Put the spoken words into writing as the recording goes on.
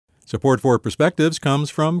Support for Perspectives comes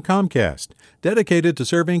from Comcast, dedicated to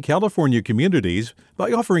serving California communities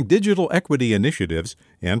by offering digital equity initiatives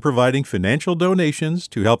and providing financial donations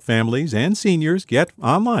to help families and seniors get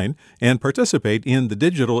online and participate in the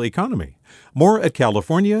digital economy. More at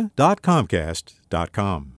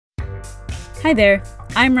california.comcast.com. Hi there,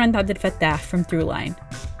 I'm Rand Abdel Fattah from Throughline.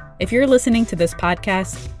 If you're listening to this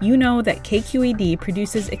podcast, you know that KQED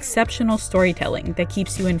produces exceptional storytelling that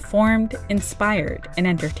keeps you informed, inspired, and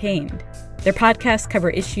entertained. Their podcasts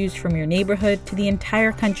cover issues from your neighborhood to the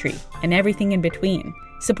entire country and everything in between.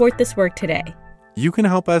 Support this work today. You can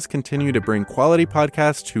help us continue to bring quality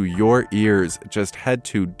podcasts to your ears. Just head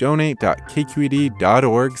to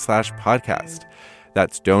donate.kqed.org/podcast.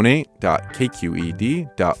 That's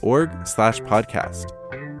donate.kqed.org/podcast.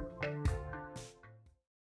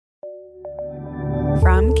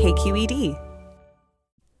 From KQED.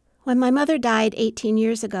 When my mother died 18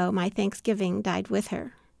 years ago, my Thanksgiving died with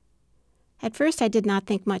her. At first I did not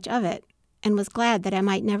think much of it, and was glad that I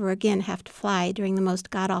might never again have to fly during the most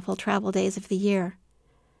god-awful travel days of the year.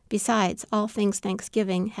 Besides, all things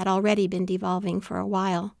Thanksgiving had already been devolving for a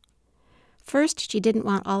while. First, she didn't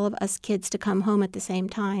want all of us kids to come home at the same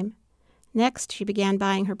time. Next, she began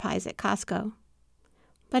buying her pies at Costco.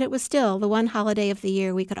 But it was still the one holiday of the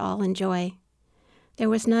year we could all enjoy. There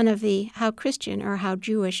was none of the how Christian or how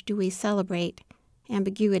Jewish do we celebrate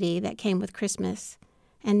ambiguity that came with Christmas,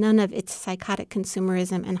 and none of its psychotic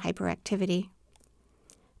consumerism and hyperactivity.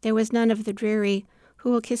 There was none of the dreary who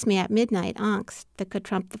will kiss me at midnight angst that could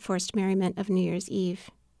trump the forced merriment of New Year's Eve.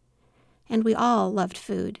 And we all loved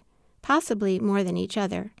food, possibly more than each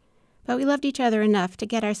other, but we loved each other enough to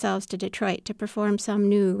get ourselves to Detroit to perform some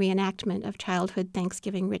new reenactment of childhood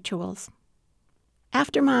Thanksgiving rituals.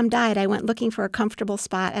 After Mom died, I went looking for a comfortable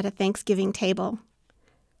spot at a Thanksgiving table.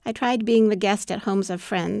 I tried being the guest at homes of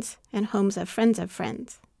friends and homes of friends of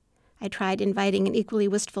friends. I tried inviting an equally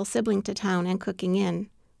wistful sibling to town and cooking in,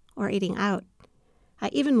 or eating out. I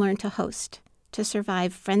even learned to host, to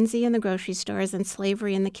survive frenzy in the grocery stores and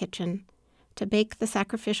slavery in the kitchen, to bake the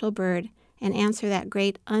sacrificial bird and answer that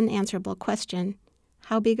great unanswerable question,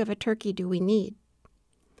 how big of a turkey do we need?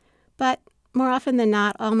 But more often than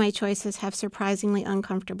not, all my choices have surprisingly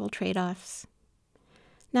uncomfortable trade-offs.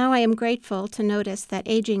 Now I am grateful to notice that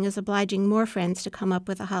aging is obliging more friends to come up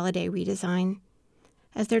with a holiday redesign.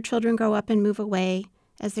 As their children grow up and move away,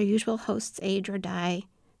 as their usual hosts age or die,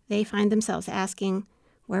 they find themselves asking,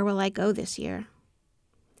 where will I go this year?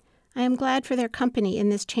 I am glad for their company in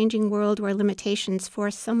this changing world where limitations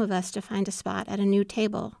force some of us to find a spot at a new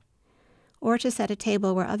table, or to set a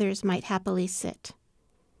table where others might happily sit.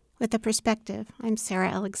 With a Perspective, I'm Sara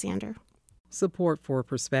Alexander. Support for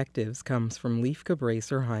Perspectives comes from Leif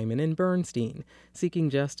Cabraser, Hyman, and Bernstein,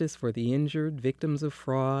 seeking justice for the injured, victims of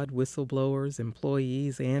fraud, whistleblowers,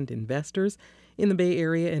 employees, and investors in the Bay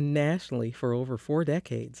Area and nationally for over 4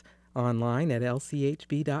 decades. Online at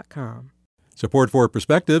lchb.com. Support for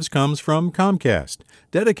Perspectives comes from Comcast,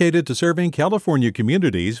 dedicated to serving California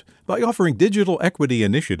communities by offering digital equity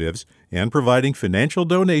initiatives and providing financial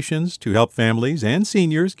donations to help families and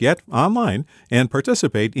seniors get online and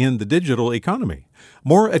participate in the digital economy.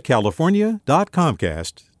 More at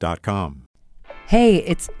california.comcast.com. Hey,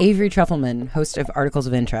 it's Avery Trufelman, host of Articles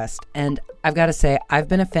of Interest, and I've got to say, I've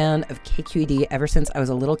been a fan of KQED ever since I was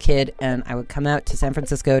a little kid, and I would come out to San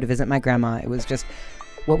Francisco to visit my grandma. It was just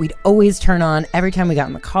what we'd always turn on every time we got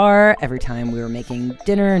in the car, every time we were making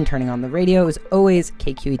dinner and turning on the radio. It was always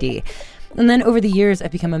KQED. And then over the years,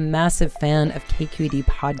 I've become a massive fan of KQED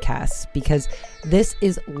podcasts because this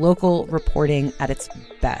is local reporting at its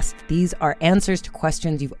best. These are answers to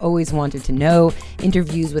questions you've always wanted to know,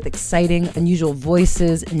 interviews with exciting, unusual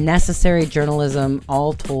voices, necessary journalism,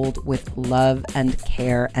 all told with love and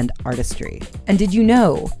care and artistry. And did you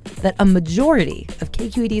know that a majority of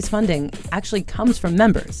KQED's funding actually comes from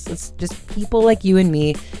members? It's just people like you and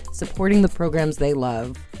me supporting the programs they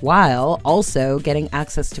love, while also getting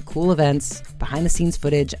access to cool events, behind-the-scenes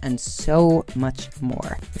footage, and so much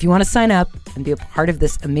more. If you want to sign up and be a part of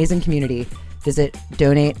this amazing community, visit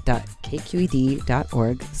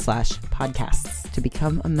donate.kqed.org/podcasts to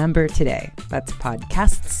become a member today. That's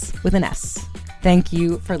podcasts with an S. Thank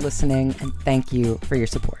you for listening, and thank you for your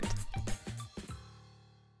support.